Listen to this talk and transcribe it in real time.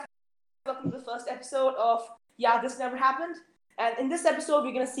welcome to the first episode of This Never Happened. And in this episode,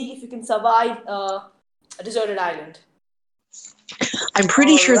 we're going to see if you can survive a deserted island. I'm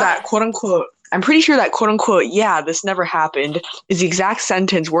pretty sure that quote unquote, yeah, this never happened is the exact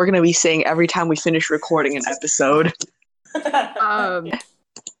sentence we're going to be saying every time we finish recording an episode.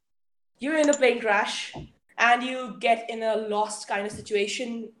 You're in a plane crash and you get in a lost kind of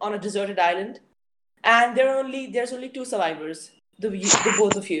situation on a deserted island. And there's only two survivors, the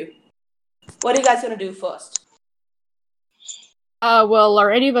both of you. What are you guys going to do first? Well,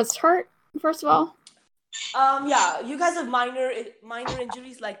 are any of us hurt, first of all? Yeah, you guys have minor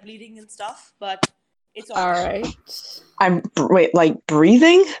injuries like bleeding and stuff, but it's all right. Like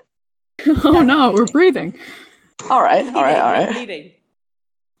breathing? Oh no, we're breathing. All right. Bleeding.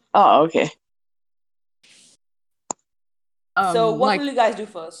 Oh, okay. So what will you guys do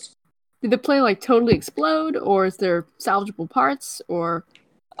first? Did the plane totally explode, or is there salvageable parts, or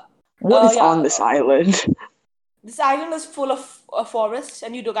what is on this island? This island is full of forests,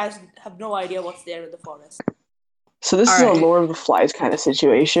 and you guys have no idea what's there in the forest. So this is a Lord of the Flies kind of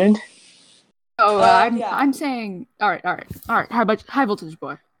situation. Oh, I'm saying, all right. How about high voltage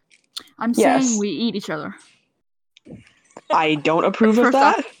boy? I'm saying we eat each other. I don't approve of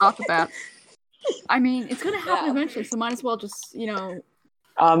that. Off the bat. I mean, it's gonna happen eventually, so might as well just,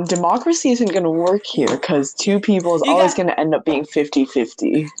 democracy isn't going to work here because two people is always going to end up being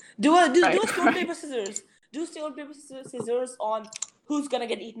 50-50. Do a stone, paper, scissors. Do stone, paper, scissors on who's going to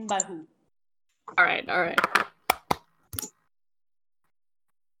get eaten by who. All right.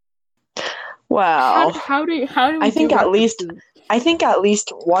 Well, how do we I think at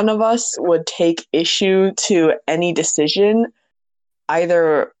least one of us would take issue to any decision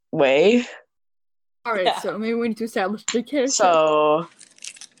either way. All right, so maybe we need to establish the character. So,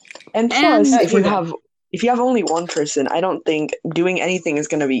 and plus, if you have only one person, I don't think doing anything is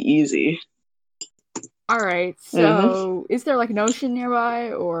going to be easy. All right, so is there an ocean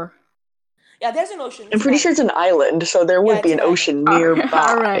nearby, or? Yeah, there's an ocean. I'm pretty sure it's an island, so there would be an ocean nearby.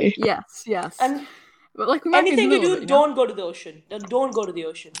 All right, yes. And but we anything you do, don't go to the ocean. Don't go to the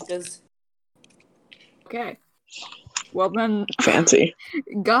ocean, because... Okay. Well then, fancy.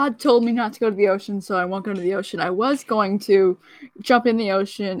 God told me not to go to the ocean, so I won't go to the ocean. I was going to jump in the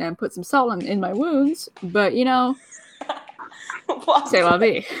ocean and put some salt in my wounds, but c'est la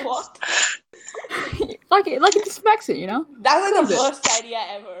vie. What? it disinfects it, That was the worst idea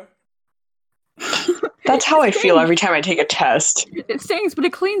ever. That's how I feel every time I take a test. It stings, but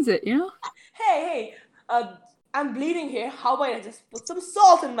it cleans it, Hey, I'm bleeding here. How about I just put some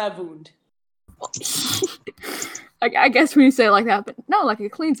salt in my wound? I guess when you say it like that, but no,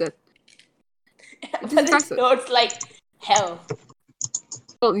 it cleans it. But it hurts like hell.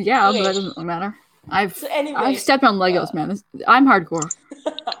 Well, yeah, but that doesn't really matter. I've stepped on Legos, man. I'm hardcore.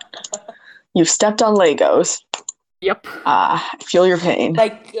 You've stepped on Legos. Yep. I feel your pain.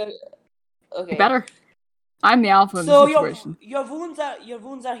 Okay. Better. I'm the alpha of the situation. Your wounds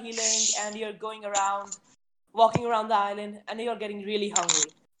are healing, and you're walking around the island, and you're getting really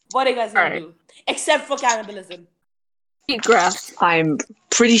hungry. What are you guys gonna do? Except for cannibalism. Eat grass. I'm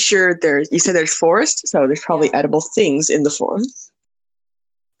pretty sure you said there's forest, so there's probably edible things in the forest.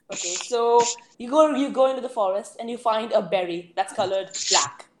 Okay, so you go into the forest and you find a berry that's colored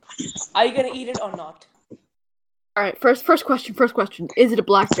black. Are you gonna eat it or not? Alright, first question. Is it a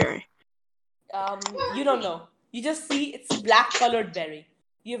blackberry? You don't know. You just see it's a black colored berry.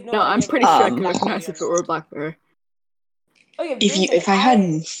 You have no idea. I'm pretty sure I can recognize if it were a blackberry. Okay, if I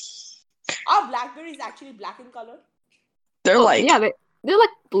hadn't... Are blackberries actually black in color? They're they're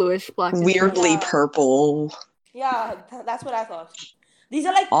bluish black. Weirdly purple. Yeah, that's what I thought. These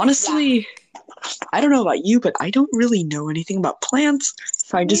are honestly, I don't know about you, but I don't really know anything about plants,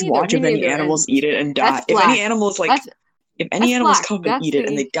 so I just watch if any animals eat it and die. If any animals come and eat it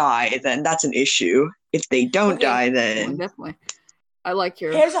and they die, then that's an issue. If they don't die, then definitely. I like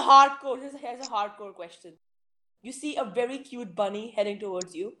your. Here's a hardcore question. You see a very cute bunny heading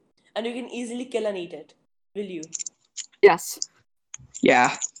towards you, and you can easily kill and eat it. Will you? Yes.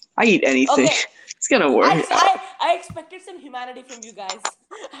 Yeah, I eat anything. Okay. It's gonna work. I expected some humanity from you guys.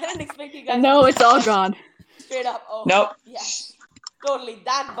 I didn't expect you guys. No, it's all gone. Straight up. Oh. Nope. Yes. Totally.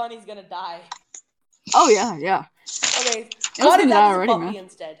 That bunny's gonna die. Oh yeah. Okay. What if that was a puppy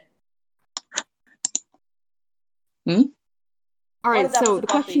instead? Alright, so the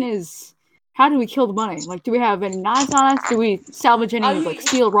question is, how do we kill the bunny? Do we have any knives on us? Do we salvage any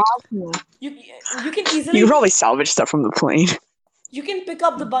steel rods? You can easily. You can probably salvage stuff from the plane. You can pick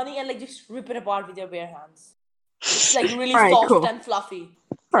up the bunny and just rip it apart with your bare hands. It's really soft and fluffy.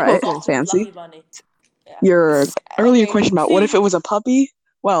 All right, fancy. Bunny. Yeah. Your earlier question about what if it was a puppy?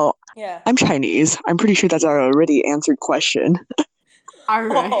 Well, Yeah. I'm Chinese. I'm pretty sure that's our already answered question.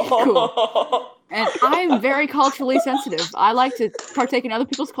 Alright, cool. And I'm very culturally sensitive. I like to partake in other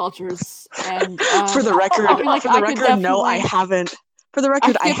people's cultures. And for the record, no, I haven't. For the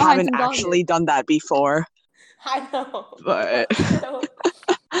record, I haven't actually done that before. I know. But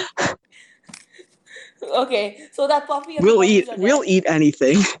okay, so that puppy. We'll eat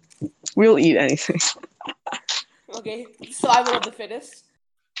anything. We'll eat anything. Okay, survival of the fittest.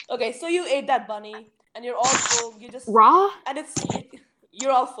 Okay, so you ate that bunny, and you're all full. You just raw, and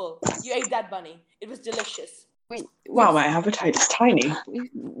you're all full. You ate that bunny. It was delicious. Wait, wow, my appetite is tiny. At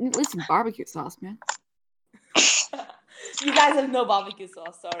least some barbecue sauce, man. You guys have no barbecue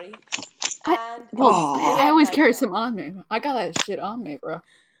sauce, sorry. I always carry some on me. I got that shit on me, bro.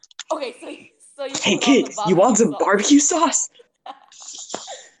 Okay, so you. Hey kids, you want some barbecue sauce?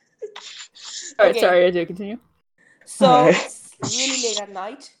 Alright, sorry, I do continue. So it's really late at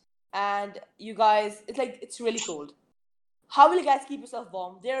night, and you guys, it's really cold. How will you guys keep yourself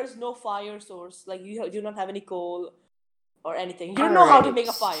warm? There is no fire source. Like you do not have any coal or anything. You don't know how to make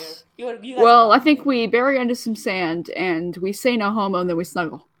a fire. Well, I think we bury under some sand and we say no homo, and then we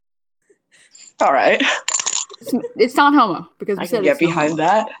snuggle. All right. It's not homo because we said get behind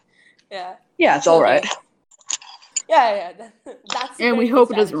that. Yeah. Yeah, it's all right. Yeah. That's. And we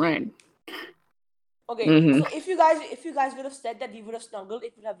hope it doesn't rain. Okay, so if you guys would have said that you would have snuggled,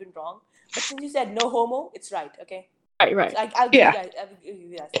 it would have been wrong. But since you said no homo, it's right. Okay. Right. So I'll give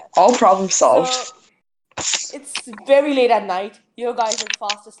you guys that. All problem solved. So, it's very late at night. You guys are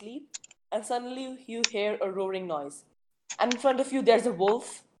fast asleep, and suddenly you hear a roaring noise. And in front of you, there's a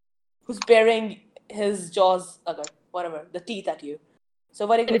wolf who's baring his jaws, the teeth at you. So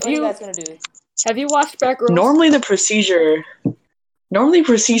what are you guys gonna do? Have you watched Bear Grylls? Normally the procedure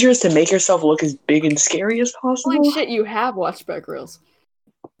is to make yourself look as big and scary as possible. Holy shit, you have watched Bear Grylls.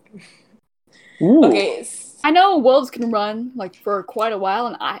 Ooh. Okay. I know wolves can run for quite a while,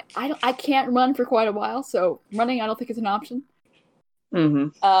 and I can't run for quite a while, so running I don't think is an option. Mm-hmm.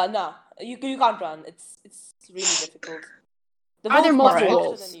 No, you can't run. It's really difficult. Are there multiple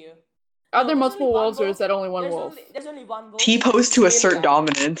wolves? Than you. Are there multiple wolves, or is that only one wolf? There's only one wolf. T-pose to assert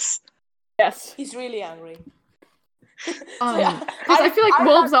dominance. Yes. He's really angry. I feel like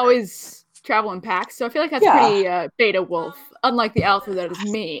wolves always travel in packs, so I feel like that's pretty beta wolf, unlike the alpha that is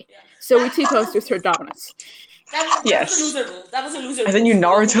me. So we T-pose to assert dominance. That was a loser wolf. That was a loser wolf. And then you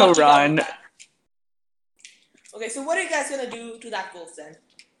Naruto run. Okay, so what are you guys gonna do to that wolf then?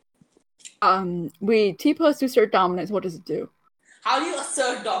 We T-pose to assert dominance. What does it do? How do you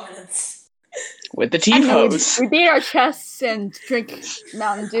assert dominance? With the T-pose. We beat our chests and drink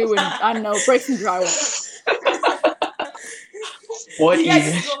Mountain Dew and, I don't know, break some drywall. What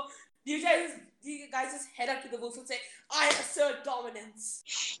even? Do you guys just head up to the wolf and say, I assert dominance?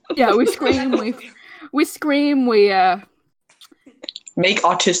 Yeah, we scream, we scream, we make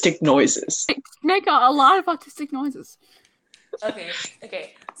autistic noises. Make a lot of autistic noises. Okay. So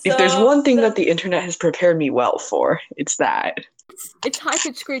if there's one thing that the internet has prepared me well for, it's that. It's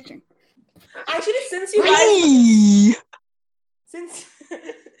high-pitched screeching. Actually, since you guys since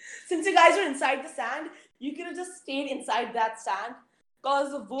you guys are inside the sand, you could have just stayed inside that sand,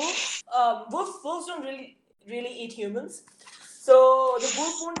 because the wolves don't really eat humans, so the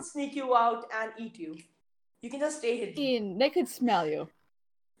wolf won't sneak you out and eat you. You can just stay hidden. They could smell you.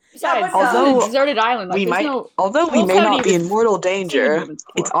 Besides, although it's a deserted island, we may not be in mortal danger,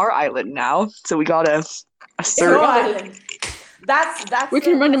 it's our island now, so we gotta assert. It's our island. That's we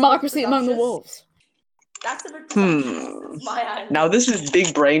can run democracy among the wolves. That's a bit presumptuous. My island. Now this is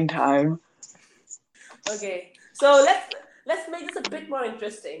big brain time. Okay, so let's make this a bit more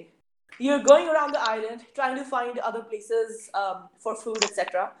interesting. You're going around the island trying to find other places for food,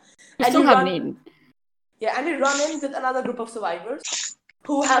 etc. I still haven't eaten. Yeah, and you run in with another group of survivors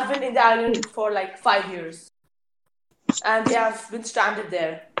who have been in the island for 5 years, and they have been stranded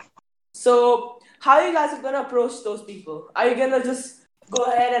there. So how are you guys going to approach those people? Are you going to just go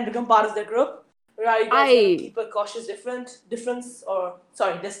ahead and become part of their group? Or are you guys going to keep a cautious distance?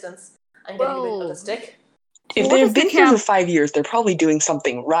 I'm getting a bit autistic. If they've been here for 5 years, they're probably doing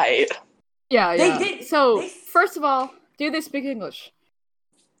something right. Yeah. So, first of all, do they speak English?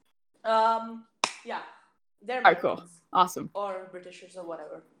 Yeah. They're Alright, cool. Awesome. Or Britishers or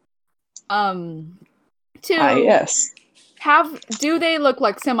whatever. Two. Yes. Do they look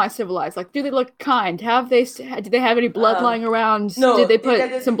semi-civilized? Do they look kind? Do they have any blood lying around? No. Did they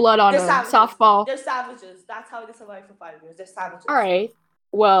put some blood on a softball? They're savages. That's how they survived for 5 years. They're savages. All right.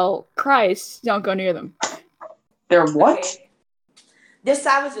 Well, Christ, don't go near them. They're what? Okay. They're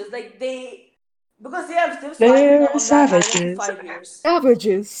savages. They Because they've survived on that island for 5 years.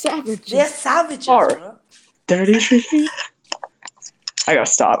 Savages. They're savages, bro. Dirty tree. I gotta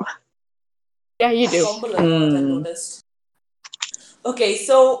stop. Yeah, you do. Fumble a lot, I've noticed. Okay,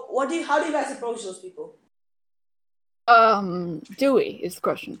 so how do you guys approach those people? Dewey is the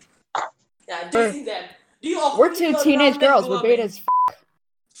question. Yeah, dissing them. We're two teenage girls. We're beta as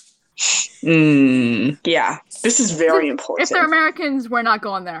yeah, this is very important. If they're Americans, we're not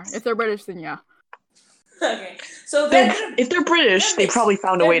going there. If they're British, then yeah. Okay, so if they're British, they probably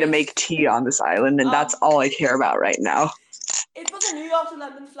found a way to make tea on this island, and that's all I care about right now. It was a New York to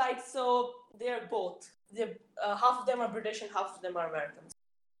London flight, so they're both. Half of them are British and half of them are Americans.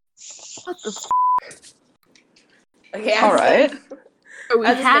 What the Okay, all right. So we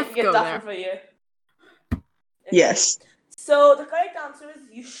have to go there. For you. Okay. Yes. So the correct answer is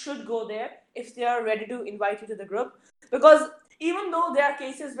you should go there if they are ready to invite you to the group. Because even though there are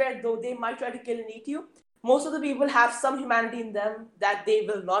cases where they might try to kill and eat you, most of the people have some humanity in them that they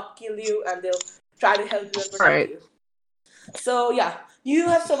will not kill you and they'll try to help you and protect you. So yeah, you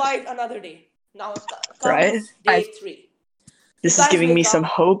have survived another day. Now comes day 3. This is giving me some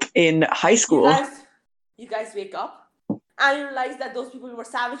hope in high school. You guys wake up and you realize that those people were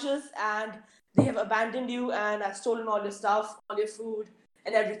savages and they have abandoned you and have stolen all your stuff, all your food,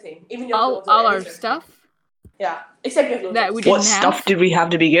 and everything. Even your clothes. All our stuff? Yeah, except your clothes. That we didn't what stuff did we have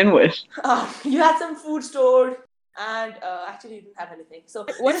to begin with? You had some food stored, and actually you didn't have anything. So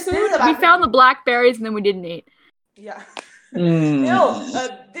what food? We found the blackberries and then we didn't eat. Yeah.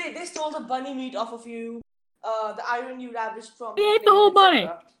 They stole the bunny meat off of you. The iron you ravished from. We ate the whole bunny.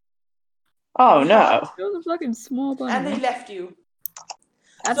 Oh no! It was a fucking small bunny. And they left you.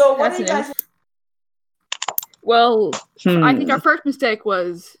 So what do you guys? Well, I think our first mistake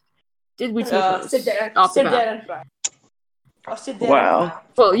was, did we sit there and cry? Or sit there and cry.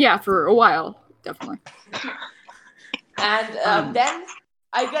 Well, yeah, for a while, definitely. And then,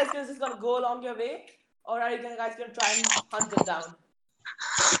 are you guys just gonna go along your way, or are you guys gonna try and hunt them down?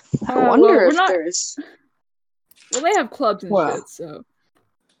 I wonder if there's. Well, they have clubs and shit, so.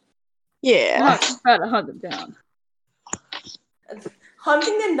 Yeah. We're not trying to hunt them down.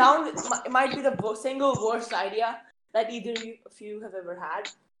 Hunting them down might be the single worst idea that either of you have ever had.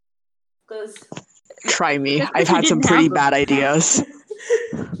 Because try me. I've had some pretty bad ideas.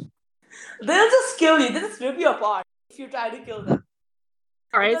 They'll just kill you. They'll just rip you apart if you try to kill them.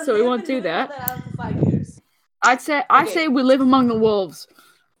 All right, so we won't do that. For 5 years. I say we live among the wolves.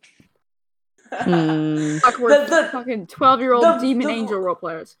 We're fucking 12-year-old demon angel role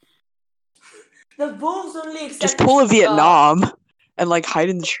players. The wolves only accept. Just pull a Vietnam and hide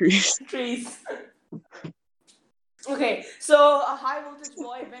in the trees. Okay, so a high voltage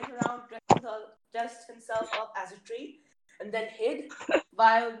boy went around, dressed himself up as a tree, and then hid.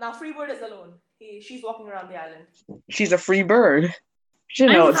 While now Freebird is alone. She's walking around the island. She's a free bird. She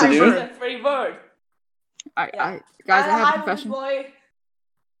knows what to do. She's a free bird. Guys, I have a confession. Boy.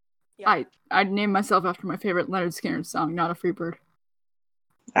 Yeah. I'd name myself after my favorite Leonard Skinner song, Not a Free Bird.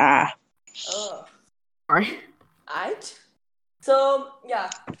 Ah. Oh. Sorry. Alright. So yeah,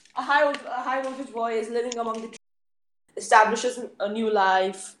 a high voltage boy is living among the trees, establishes a new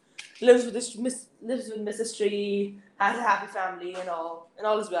life, lives with Mrs. Tree, has a happy family, and all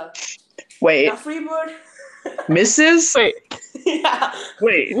is well. Wait. Now Freebird. Mrs. Wait. Yeah.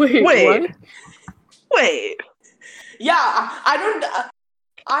 Wait. What? Wait. Yeah,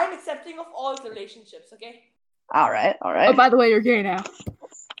 I'm accepting of all relationships. Okay. All right. Oh, by the way, you're gay now.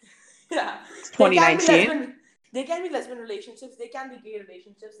 Yeah. 2019. They can be lesbian relationships. They can be gay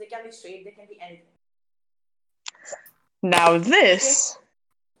relationships. They can be straight. They can be anything. Now this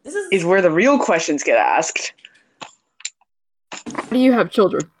is where the real questions get asked. Do you have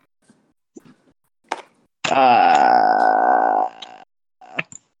children?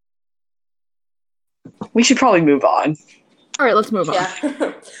 We should probably move on. All right, let's move on.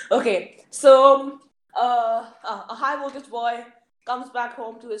 Yeah. Okay. So, a high voltage boy comes back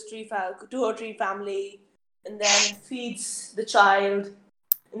home to her tree family, and then feeds the child,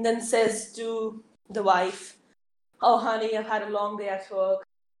 and then says to the wife, "Oh, honey, I've had a long day at work,"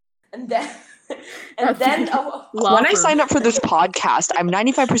 and then when I signed up for this podcast, I'm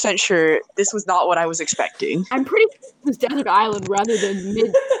 95% sure this was not what I was expecting. I'm pretty sure it was Desert Island rather than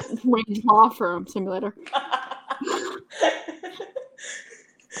mid-range law firm simulator.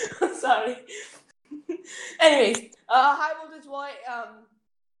 Sorry. Anyways, high voltage boy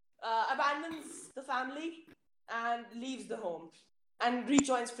abandons the family and leaves the home and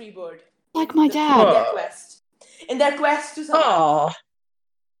rejoins Freebird. Like my dad. In their quest to survive. Oh.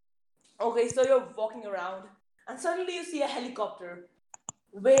 Okay, so you're walking around and suddenly you see a helicopter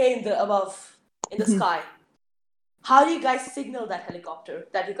way above in the sky. How do you guys signal that helicopter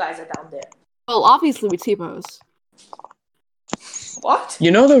that you guys are down there? Well, obviously we T-pose. What?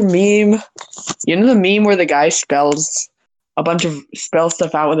 You know the meme? You know the meme where the guy spells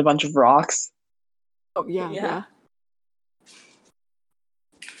stuff out with a bunch of rocks? Oh, yeah.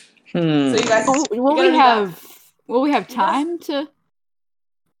 So you guys, will we have time to?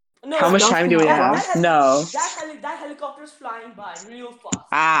 No, how much time do we have? No. That helicopter's flying by real fast.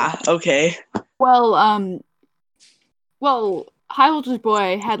 Ah, okay. Well, High Voltage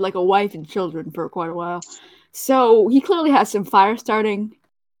Boy had like a wife and children for quite a while, so he clearly has some fire starting.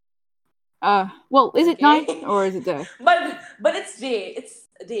 Well, is it night or is it day? But it's day. It's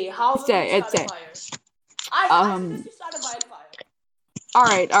day. How will you start a fire? I suggest you start a wildfire. All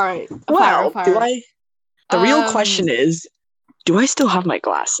right. Well, fire. do I? The real question is, do I still have my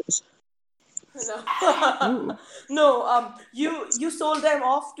glasses? No. No. You sold them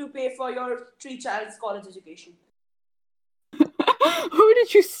off to pay for your 3 child's college education. Who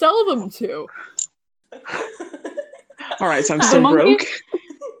did you sell them to? All right, so I'm still broke.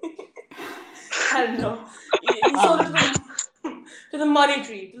 I don't know. You sold it to the money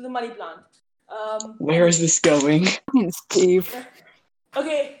tree, to the money plant. Where is this going? Steve.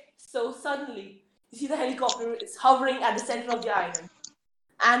 Okay, so suddenly you see the helicopter is hovering at the center of the island,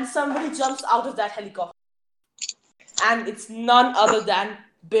 and somebody jumps out of that helicopter, and it's none other than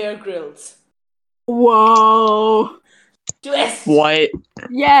Bear Grylls. Whoa! Twist. What?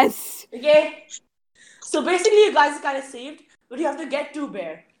 Yes. Okay. So basically, you guys are kind of saved, but you have to get to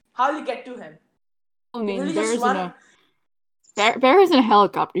Bear. How do you get to him? I mean, Bear isn't a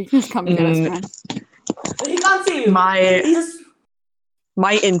helicopter. You can just come and get us, man. He can't see you.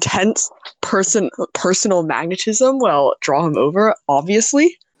 My intense personal magnetism will draw him over,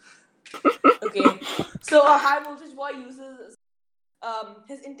 obviously. Okay. So a High Voltage Boy uses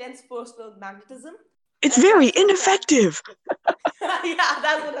his intense personal magnetism. It's very ineffective. Yeah,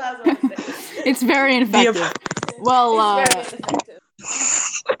 that's what I was going to say. It's very ineffective. Well, it's very ineffective.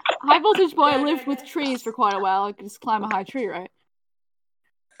 High Voltage Boy lived with trees for quite a while. I could just climb a high tree, right?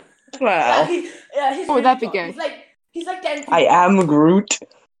 Well, he's what would that be gay? He's like 10 feet. I am Groot.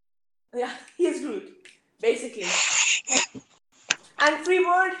 Yeah, he is Groot, basically. And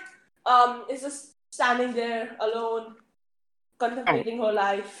Freebird is just standing there alone, contemplating her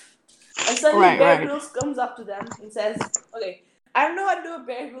life. And suddenly Bear Grylls comes up to them and says, okay, I don't know how to do a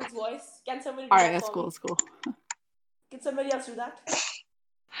Bear Grylls voice. Can somebody do that? Alright, that's cool. Can somebody else do that?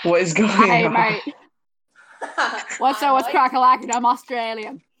 What is going on? Hey, mate. What's crack-a-lack? I'm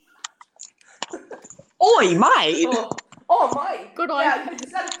Australian. Oi, mate. Oh, mate. Good day.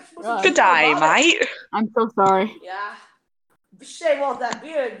 Yeah, good day, mate. I'm so sorry. Yeah. Shave off that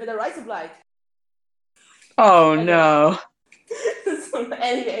beard with a razor blade. Oh, no. So,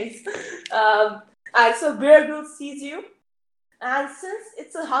 anyways, so Bear Grylls sees you, and since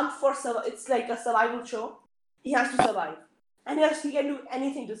it's a hunt for it's like a survival show, he has to survive, and he can do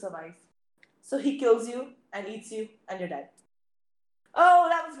anything to survive. So he kills you and eats you, and you're dead. Oh,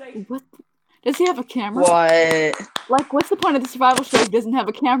 that was great. What? Does he have a camera? What? Like, what's the point of the survival show if he doesn't have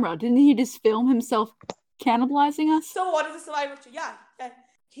a camera? Didn't he just film himself cannibalizing us? So what is the survival show? Yeah.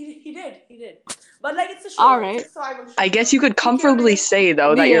 He did. But like it's a show. All right. It's a survival show. I guess you could comfortably say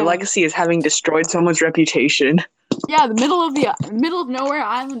though that your legacy is having destroyed someone's reputation. Yeah, the middle of nowhere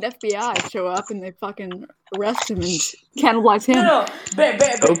island FBI show up and they fucking arrest him and cannibalize him. No.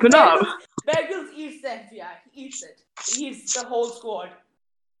 Open up. Bear Grylls eats the FBI. He eats it. He eats the whole squad.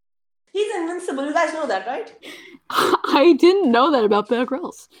 He's invincible. You guys know that, right? I didn't know that about Bear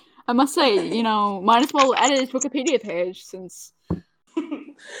Grylls. I must say, might as well edit his Wikipedia page since.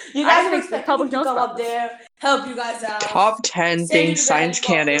 You guys would expect people to come up there, help you guys out. Top 10 things science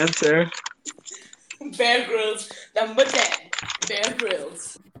can't answer. Bear Grylls, number 10. Bear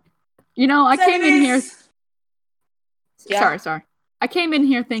Grylls. I came in here. Yeah. Sorry. I came in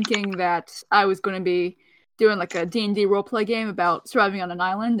here thinking that I was going to be doing like a D&D roleplay game about surviving on an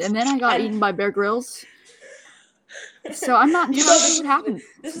island, and then I got eaten by Bear Grylls. So I'm not sure what happened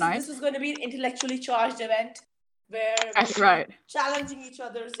tonight. This was going to be an intellectually charged event where we're challenging each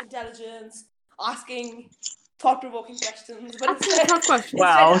other's intelligence, asking thought-provoking questions. But it's a tough question.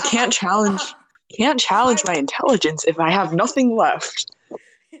 Well, can't challenge my intelligence if I have nothing left.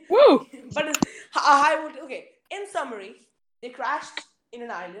 Woo! But in summary, they crashed in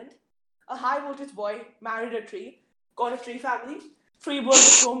an island. A High Voltage Boy married a tree, got a tree family. Freebird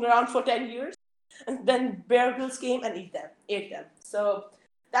was roamed around for 10 years. And then Bear Grylls came and ate them. So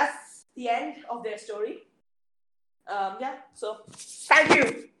that's the end of their story. So thank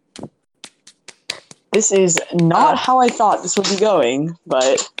you. This is not how I thought this would be going,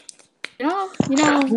 but You know,